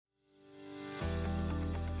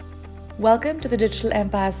Welcome to the Digital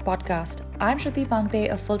Empires podcast. I'm Shruti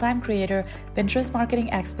Pangte, a full-time creator, Pinterest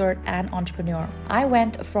marketing expert, and entrepreneur. I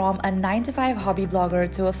went from a 9-to-5 hobby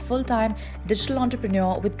blogger to a full-time digital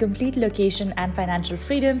entrepreneur with complete location and financial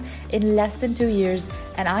freedom in less than 2 years,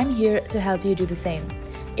 and I'm here to help you do the same.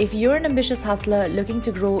 If you're an ambitious hustler looking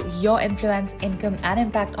to grow your influence, income, and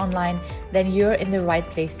impact online, then you're in the right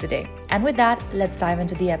place today. And with that, let's dive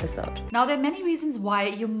into the episode. Now, there are many reasons why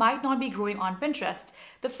you might not be growing on Pinterest.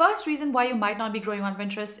 The first reason why you might not be growing on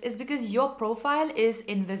Pinterest is because your profile is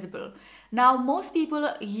invisible. Now, most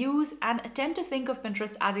people use and tend to think of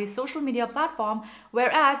Pinterest as a social media platform,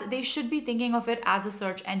 whereas they should be thinking of it as a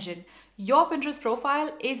search engine. Your Pinterest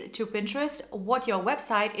profile is to Pinterest what your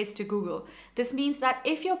website is to Google. This means that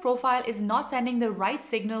if your profile is not sending the right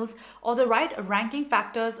signals or the right ranking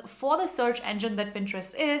factors for the search engine that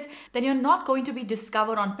Pinterest is, then you're not going to be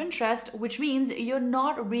discovered on Pinterest, which means you're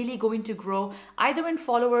not really going to grow either in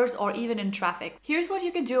followers or even in traffic. Here's what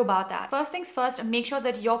you can do about that. First things first, make sure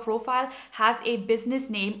that your profile has a business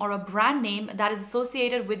name or a brand name that is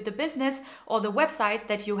associated with the business or the website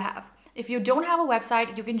that you have. If you don't have a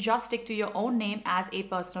website, you can just stick to your own name as a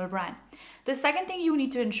personal brand. The second thing you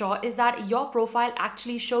need to ensure is that your profile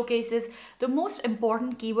actually showcases the most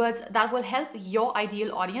important keywords that will help your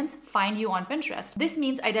ideal audience find you on Pinterest. This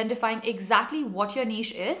means identifying exactly what your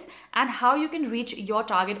niche is and how you can reach your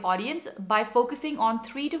target audience by focusing on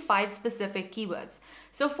 3 to 5 specific keywords.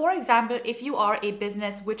 So for example, if you are a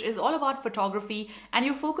business which is all about photography and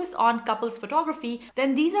you focus on couples photography,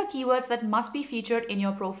 then these are keywords that must be featured in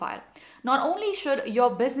your profile. Not only should your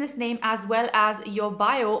business name as well as your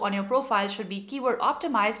bio on your profile should be keyword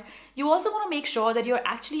optimized, you also want to make sure that you're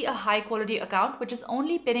actually a high quality account which is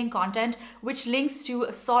only pinning content which links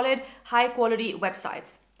to solid high quality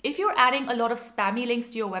websites. If you're adding a lot of spammy links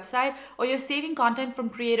to your website or you're saving content from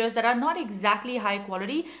creators that are not exactly high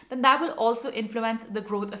quality, then that will also influence the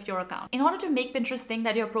growth of your account. In order to make Pinterest think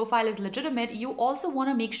that your profile is legitimate, you also want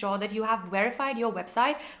to make sure that you have verified your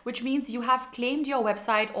website, which means you have claimed your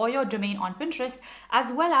website or your domain on Pinterest,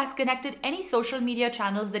 as well as connected any social media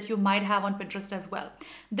channels that you might have on Pinterest as well.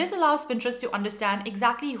 This allows Pinterest to understand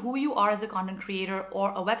exactly who you are as a content creator or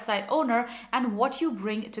a website owner and what you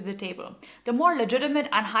bring to the table. The more legitimate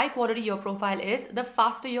and high quality your profile is, the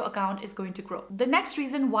faster your account is going to grow. The next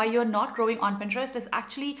reason why you're not growing on Pinterest is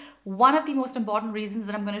actually one of the most important reasons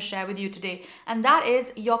that I'm going to share with you today, and that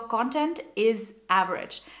is your content is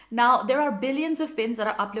average. Now, there are billions of pins that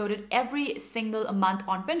are uploaded every single month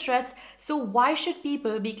on Pinterest, so why should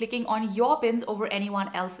people be clicking on your pins over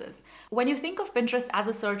anyone else's? When you think of Pinterest as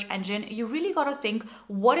a search engine, you really got to think,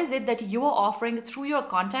 what is it that you are offering through your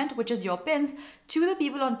content, which is your pins, to the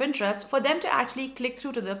people on Pinterest for them to actually click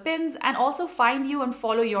through to the pins and also find you and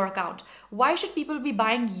follow your account? Why should people be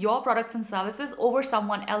buying your products and services over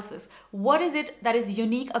someone else's? What is it that is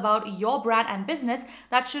unique about your brand and business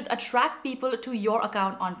that should attract people to your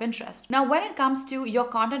account on Pinterest? Now, when it comes to your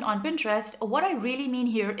content on Pinterest, what I really mean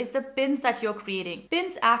here is the pins that you're creating.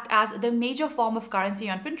 Pins act as the major form of currency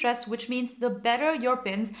on Pinterest, which means the better your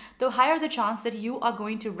pins, the higher the chance that you are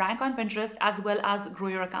going to rank on Pinterest as well as grow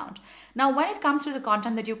your account. Now, when it comes to the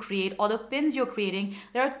content that you create or the pins you're creating,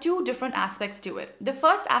 there are two different aspects to it. The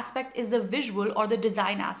first aspect is the visual or the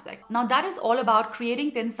design aspect. Now, that is all about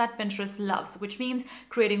creating pins that Pinterest loves, which means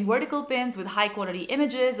creating vertical pins with high quality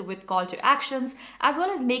images, with call to actions, as well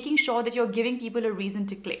as making sure that you're giving people a reason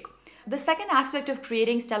to click. The second aspect of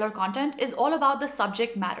creating stellar content is all about the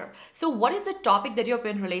subject matter. So what is the topic that your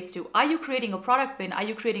pin relates to? Are you creating a product pin? Are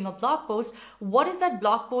you creating a blog post? What is that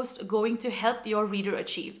blog post going to help your reader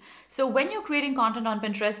achieve? So when you're creating content on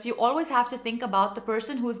Pinterest, you always have to think about the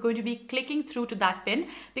person who is going to be clicking through to that pin,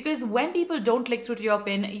 because when people don't click through to your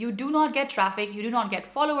pin, you do not get traffic, you do not get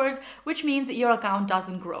followers, which means your account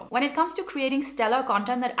doesn't grow. When it comes to creating stellar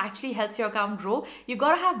content that actually helps your account grow, you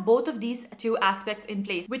gotta have both of these two aspects in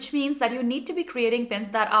place, which means that you need to be creating pins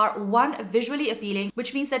that are, one, visually appealing,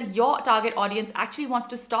 which means that your target audience actually wants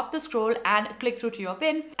to stop the scroll and click through to your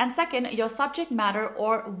pin. And second, your subject matter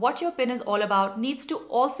or what your pin is all about needs to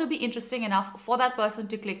also be interesting enough for that person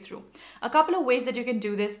to click through. A couple of ways that you can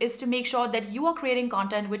do this is to make sure that you are creating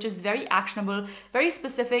content which is very actionable, very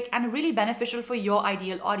specific, and really beneficial for your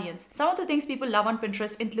ideal audience. Some of the things people love on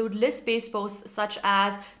Pinterest include list-based posts such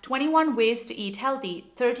as 21 ways to eat healthy,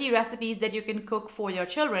 30 recipes that you can cook for your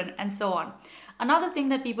children, and so on. Another thing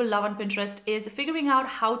that people love on Pinterest is figuring out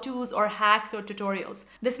how-tos or hacks or tutorials.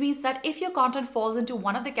 This means that if your content falls into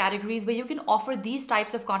one of the categories where you can offer these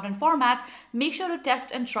types of content formats, make sure to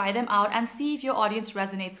test and try them out and see if your audience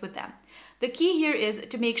resonates with them. The key here is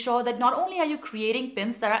to make sure that not only are you creating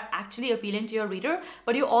pins that are actually appealing to your reader,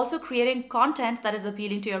 but you're also creating content that is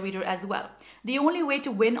appealing to your reader as well. The only way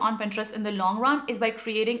to win on Pinterest in the long run is by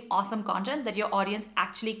creating awesome content that your audience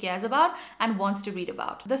actually cares about and wants to read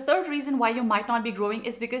about. The third reason why you might not be growing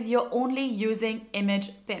is because you're only using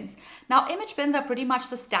image pins. Now, image pins are pretty much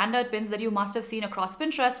the standard pins that you must have seen across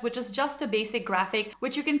Pinterest, which is just a basic graphic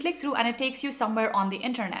which you can click through and it takes you somewhere on the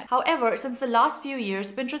internet. However, since the last few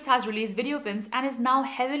years, Pinterest has released video pins and is now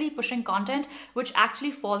heavily pushing content which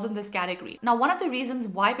actually falls in this category. Now, one of the reasons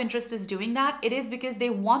why Pinterest is doing that, it is because they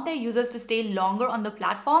want their users to stay longer on the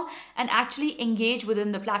platform and actually engage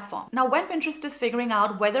within the platform. Now, when Pinterest is figuring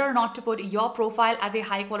out whether or not to put your profile as a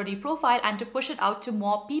high quality profile and to push it out to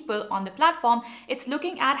more people on the platform, it's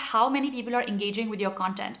looking at how many people are engaging with your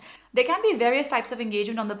content. There can be various types of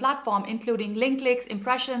engagement on the platform, including link clicks,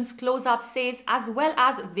 impressions, close-ups, saves, as well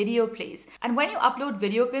as video plays. And when you upload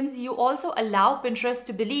video pins, you also allow Pinterest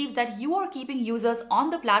to believe that you are keeping users on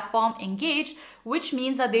the platform engaged, which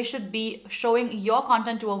means that they should be showing your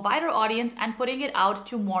content to a wider audience and putting it out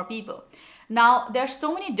to more people. Now, there are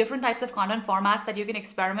so many different types of content formats that you can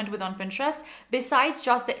experiment with on Pinterest besides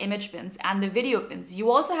just the image pins and the video pins.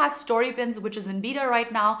 You also have story pins, which is in beta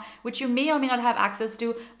right now, which you may or may not have access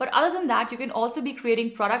to. But other than that, you can also be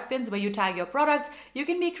creating product pins where you tag your products. You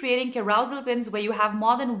can be creating carousel pins where you have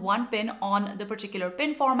more than one pin on the particular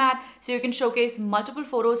pin format. So you can showcase multiple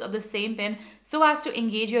photos of the same pin so as to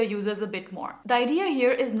engage your users a bit more. The idea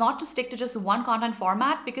here is not to stick to just one content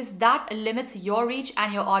format because that limits your reach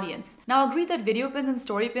and your audience. Now, agree that video pins and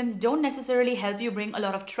story pins don't necessarily help you bring a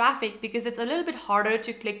lot of traffic because it's a little bit harder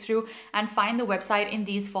to click through and find the website in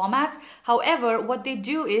these formats. However, what they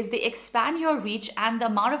do is they expand your reach and the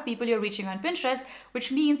amount of people you're reaching on Pinterest,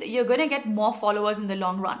 which means you're going to get more followers in the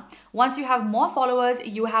long run. Once you have more followers,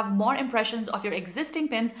 you have more impressions of your existing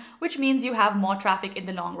pins, which means you have more traffic in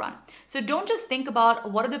the long run. So don't just think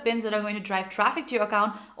about what are the pins that are going to drive traffic to your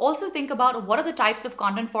account. Also think about what are the types of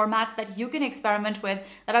content formats that you can experiment with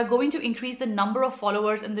that are going to increase the number of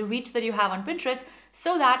followers and the reach that you have on Pinterest,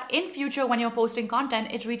 so that in future when you're posting content,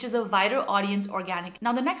 it reaches a wider audience organic.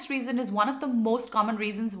 Now, the next reason is one of the most common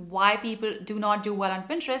reasons why people do not do well on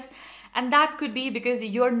Pinterest, and that could be because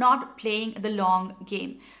you're not playing the long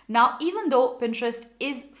game. Now, even though Pinterest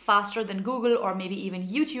is faster than Google or maybe even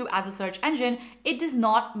YouTube as a search engine, it does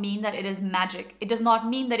not mean that it is magic. It does not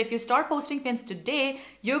mean that if you start posting pins today,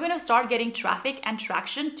 you're going to start getting traffic and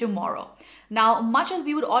traction tomorrow. Now, much as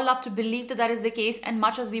we would all love to believe that that is the case, and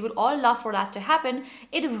much as we would all love for that to happen,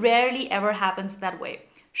 it rarely ever happens that way.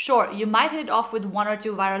 Sure, you might hit it off with one or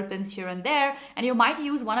two viral pins here and there, and you might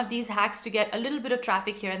use one of these hacks to get a little bit of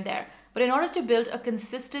traffic here and there. But in order to build a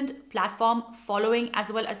consistent platform following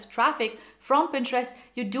as well as traffic from Pinterest,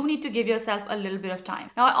 you do need to give yourself a little bit of time.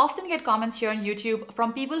 Now, I often get comments here on YouTube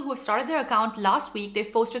from people who have started their account last week.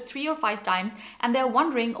 They've posted 3 or 5 times and they're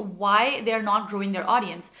wondering why they're not growing their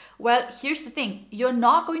audience. Well, here's the thing. You're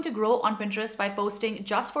not going to grow on Pinterest by posting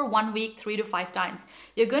just for 1 week, 3 to 5 times.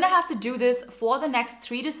 You're going to have to do this for the next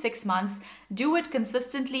 3 to 6 months. Do it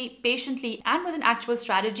consistently, patiently, and with an actual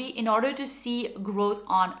strategy in order to see growth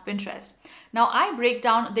on Pinterest. Now, I break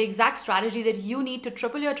down the exact strategy that you need to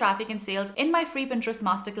triple your traffic and sales in my free Pinterest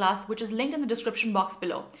masterclass, which is linked in the description box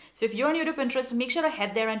below. So if you're new to Pinterest, make sure to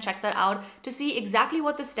head there and check that out to see exactly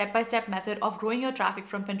what the step-by-step method of growing your traffic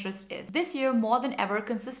from Pinterest is. This year, more than ever,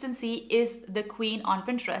 consistency is the queen on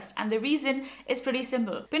Pinterest. And the reason is pretty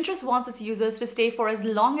simple. Pinterest wants its users to stay for as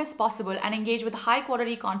long as possible and engage with high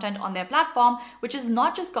quality content on their platform, which is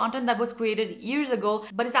not just content that was created years ago,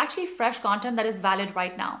 but is actually fresh content that is valid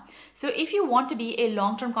right now. So if you want to be a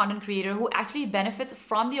long-term content creator who actually benefits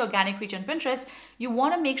from the organic reach on Pinterest, you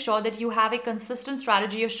want to make sure that you have a consistent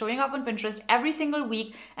strategy of showing up on Pinterest every single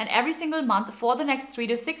week and every single month for the next 3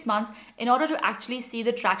 to 6 months in order to actually see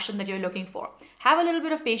the traction that you're looking for. Have a little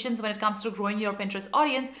bit of patience when it comes to growing your Pinterest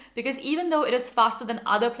audience, because even though it is faster than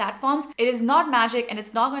other platforms, it is not magic and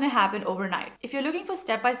it's not going to happen overnight. If you're looking for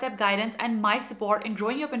step-by-step guidance and my support in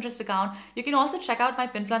growing your Pinterest account, you can also check out my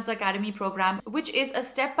Pinfluencer Academy program, which is a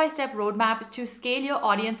step-by-step roadmap to scale your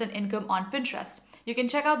audience and income on Pinterest. You can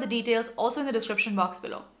check out the details also in the description box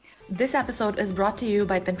below. This episode is brought to you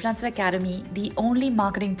by Pinfluencer Academy, the only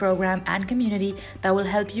marketing program and community that will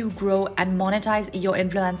help you grow and monetize your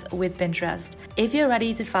influence with Pinterest. If you're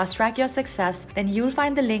ready to fast track your success, then you'll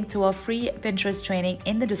find the link to our free Pinterest training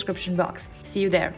in the description box. See you there.